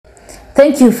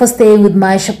Thank you for staying with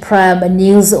Maisha Prime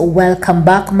News. Welcome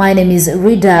back. My name is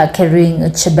Rida Kering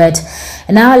Chebet.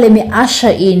 And now let me usher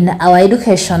in our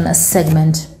education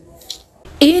segment.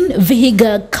 In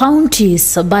Vihiga County,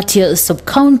 Sabatia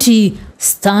Sub-County,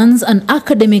 stands an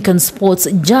academic and sports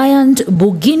giant,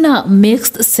 Bugina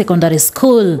Mixed Secondary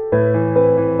School.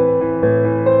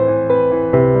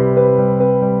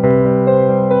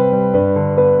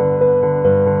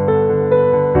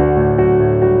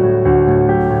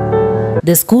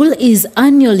 The school is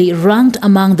annually ranked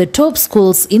among the top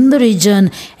schools in the region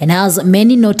and has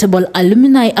many notable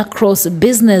alumni across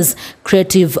business,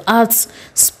 creative arts,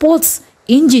 sports,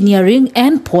 engineering,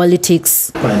 and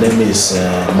politics. My name is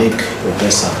Nick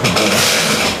Professor.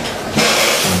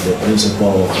 I'm the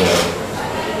principal of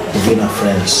Bugina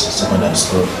Friends Secondary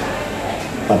School.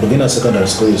 Bugina Secondary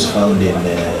School is found in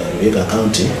Vihiga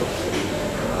County,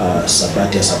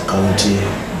 Sabatia Sub-County,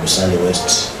 Busali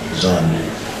West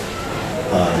Zone.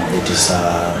 It is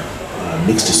a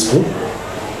mixed school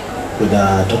with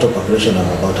a total population of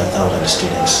about 1,000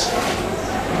 students.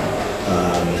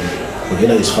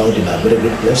 Bugina is found in a very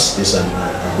good place. It's a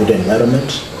good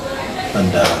environment,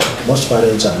 and most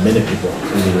parents and many people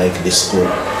really like this school.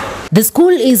 The school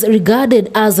is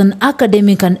regarded as an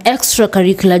academic and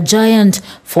extracurricular giant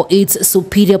for its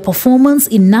superior performance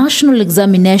in national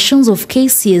examinations of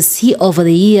KCSE over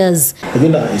the years.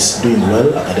 Bugina is doing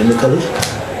well academically.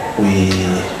 We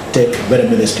take very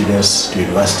many students to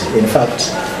university. In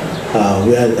fact,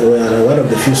 we are one of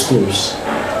the few schools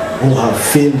who have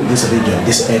filled this region,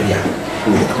 this area,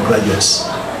 with graduates,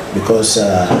 because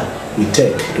we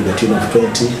take to the tune of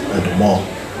 20 and more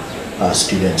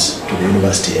students to the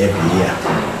university every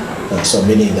year. So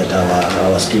meaning that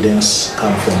our students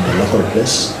come from the local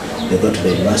place, they go to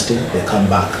the university, they come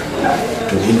back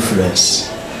to influence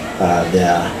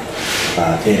their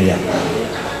area.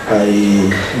 I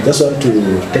just want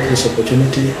to take this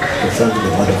opportunity to thank the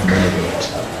Board of Management.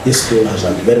 This school has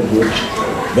a very good,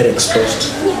 very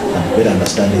exposed, and very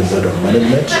understanding Board of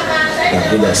Management that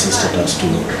really assisted us to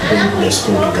bring the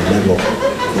school to the level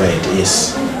where it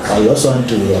is. I also want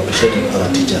to appreciate our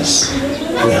teachers.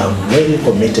 We have very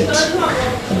committed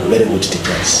and very good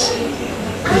teachers.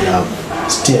 We have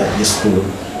steered this school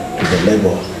to the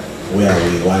level where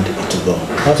we want it to go.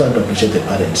 I also want to appreciate the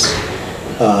parents.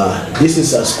 This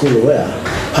is a school where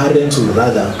parents would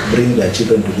rather bring their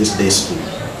children to this day school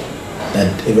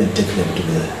than even take them to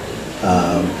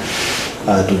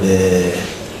the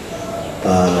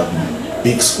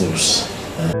big schools.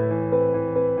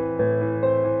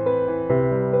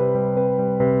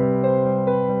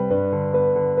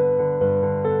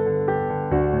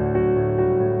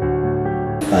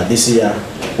 This year,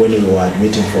 when we were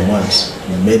admitting for months,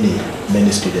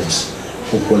 many students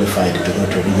who qualified to go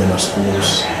to regional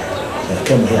schools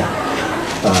came here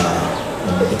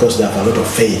because they have a lot of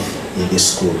faith in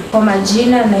this school. Kwa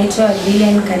majina naitwa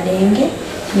Villian Kadenge,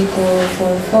 niko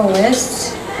Form 4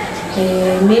 West.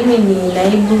 Mimi ni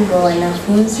naibu wa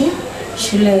wanafunzi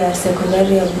shule ya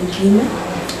sekondari ya Bugina.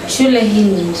 Shule hii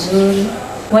ni nzuri.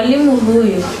 Mwalimu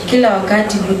huyu kila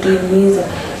wakati hutuhimiza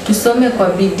tusome kwa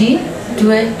bidii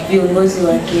tuwe viongozi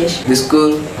wa kesho. The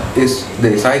school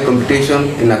there is high competition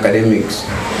in academics.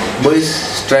 Boys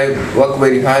work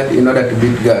very hard in order to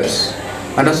beat girls,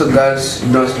 and also girls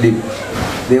don't sleep.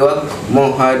 They work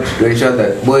more hard to ensure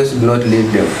that boys do not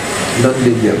leave them.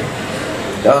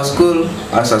 Our school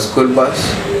has a school bus.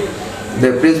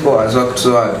 The principal has worked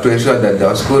so hard to ensure that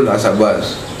our school has a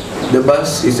bus. The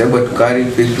bus is able to carry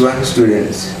 51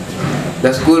 students.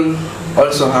 The school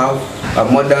also have a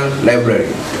modern library.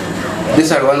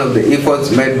 These are one of the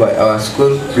efforts made by our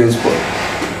school principal.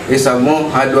 It's a more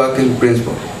hardworking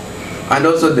principal. And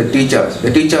also the teachers.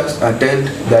 The teachers attend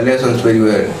their lessons very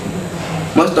well.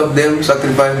 Most of them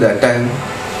sacrifice their time.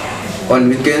 On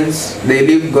weekends, they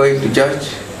leave going to church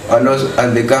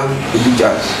and they come to teach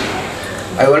us.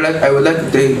 I would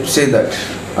like to say that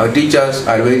our teachers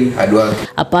are very hardworking.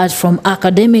 Apart from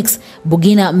academics,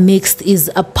 Bugina Mixed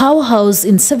is a powerhouse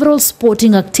in several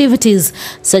sporting activities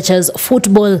such as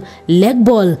football, leg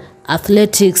ball,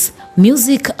 athletics,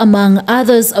 music, among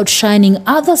others, outshining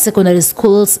other secondary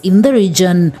schools in the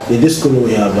region. In this school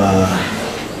we have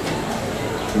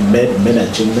made many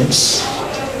achievements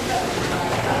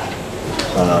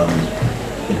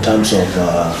in terms of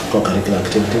co-curricular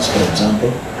activities. For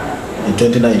example, in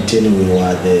 2019 we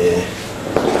were the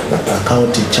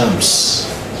county champs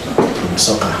in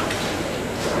soccer,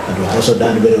 and we've also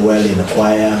done very well in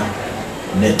choir,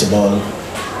 netball.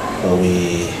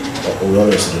 We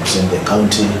always represent the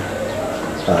county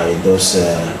in those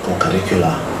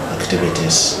co-curricular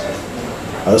activities.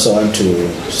 I also want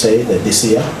to say that this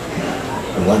year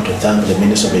We want to thank the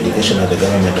Minister of Education and the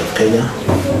Government of Kenya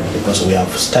because we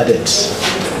have started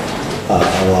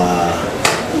our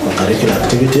curricular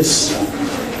activities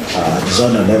at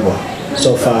zonal level.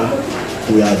 So far,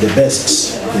 we are the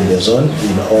best in the zone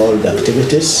in all the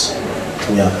activities.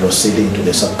 We are proceeding to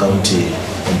the sub-county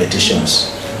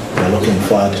competitions. We are looking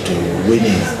forward to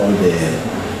winning all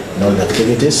the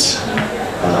activities.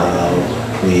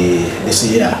 This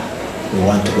year we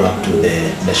want to go up to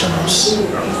the nationals.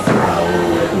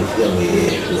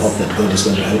 We hope that God is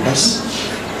going to help us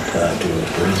to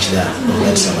reach there.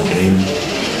 That's our dream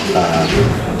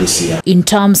this year. In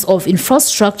terms of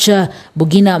infrastructure,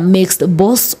 Bugina makes the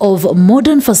boast of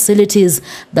modern facilities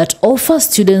that offer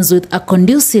students with a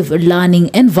conducive learning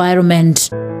environment.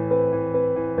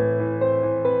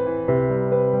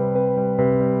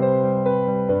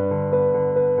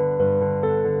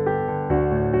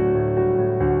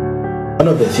 One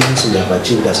of the things we have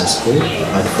achieved as a school,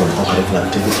 apart from co-curricular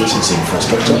activities, is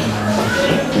infrastructure.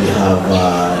 We have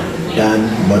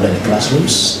done modern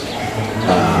classrooms,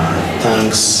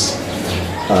 thanks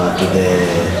to the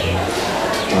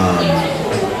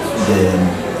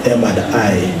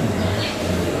M&I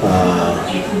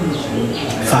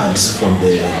funds from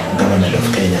the government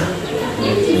of Kenya.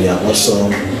 We have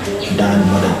also done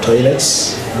modern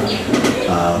toilets.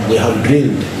 We have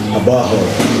drilled a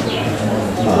borehole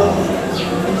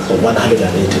for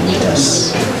 180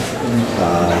 meters.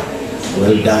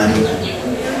 Well done.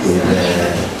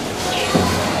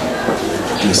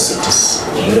 It is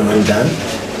very well done.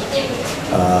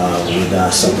 With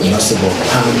a submersible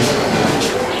pump,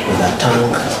 with a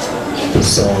tank.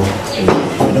 So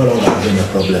we no longer have any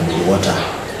problem with water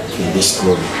in this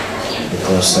school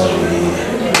because we,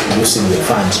 using the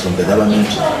funds from the government,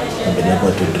 have been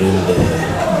able to drill the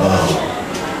borehole.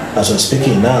 As we're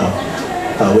speaking now,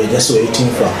 we're just waiting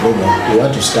for approval. We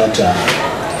want to start a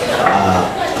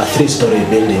 3-story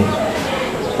building,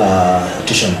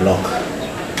 tuition block,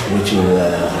 which will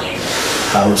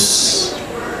house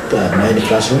 9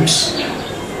 classrooms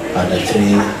and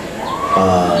 3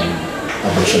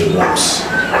 ablution blocks.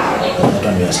 That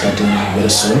one we are starting very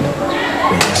soon.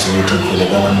 We're just waiting for the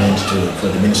government, for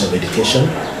the Minister of Education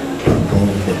to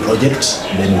approve the project,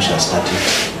 then we shall start it.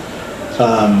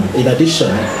 In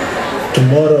addition,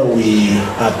 tomorrow we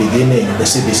are beginning the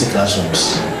CBC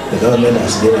classrooms. The government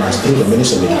has given us, through the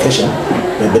Minister of Education,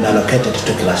 we've been allocated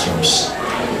 2 classrooms.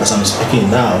 As I'm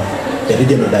speaking now, the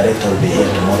regional director will be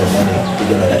here tomorrow morning,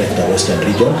 regional director Western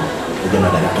Region, regional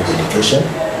director of Education,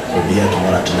 will be here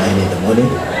tomorrow at 9 in the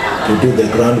morning to do the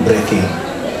groundbreaking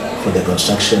for the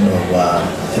construction of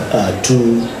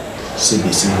 2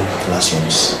 CBC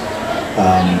classrooms.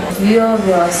 Vyuo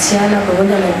vya wasichana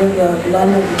pamoja na vyuo vya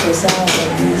wavulana viko sawa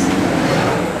kabisa.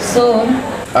 So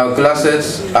our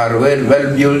classes are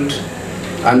well built,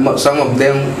 and some of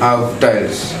them have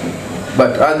tiles,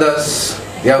 but others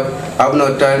have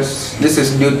no tiles. This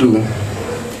is due to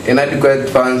inadequate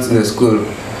funds in the school.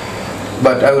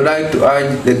 But I would like to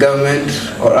urge the government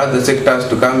or other sectors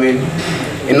to come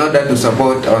in order to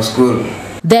support our school.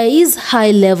 There is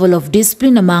high level of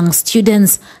discipline among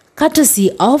students,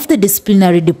 courtesy of the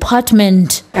disciplinary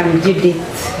department. I'm Judith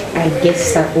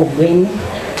Agesa Ogwen.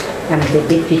 I'm the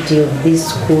deputy of this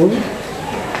school,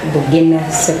 Bugina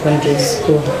Secondary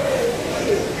School.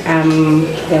 I'm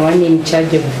the one in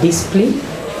charge of discipline.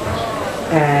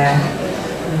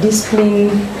 Discipline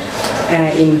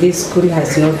in this school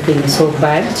has not been so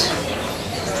bad.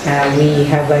 We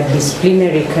have a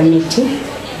disciplinary committee.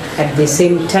 At the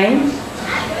same time,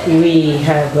 we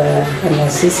have an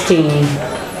assisting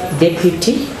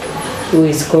deputy who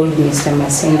is called Mr.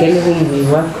 Masengele, whom we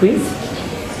work with.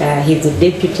 He's the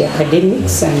deputy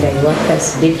academics and I work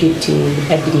as deputy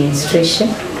administration,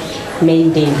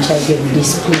 mainly in charge of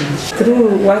discipline.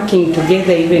 Through working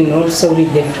together, even also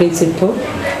with the principal,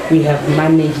 we have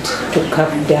managed to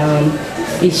cut down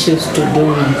issues to do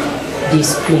with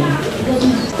discipline.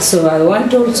 So I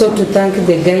want also to thank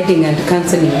the guiding and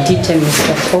counseling teacher,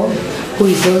 Mr. Paul, who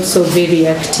is also very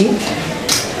active.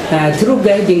 Through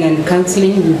guiding and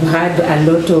counseling, we've had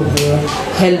a lot of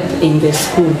help in the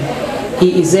school.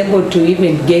 He is able to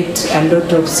even get a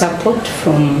lot of support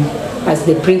from, as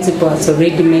the principal has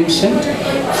already mentioned,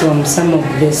 from some of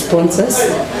the sponsors.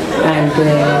 And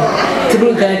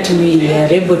through that, we are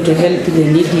able to help the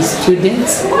needy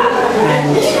students.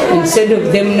 And instead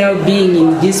of them now being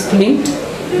indisciplined,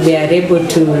 they are able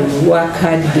to work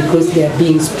hard because they are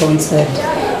being sponsored.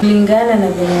 Kulingana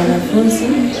na vile wanafunzi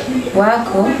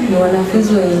wako ni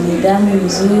wanafunzi wenye nidhamu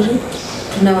nzuri,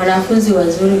 tuna wanafunzi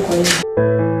wazuri kwa hiyo.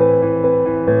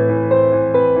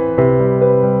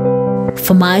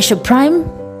 For Maisha Prime,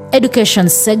 Education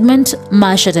segment,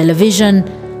 Masha Television.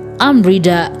 I'm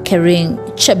Rida Kering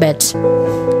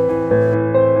Chebet.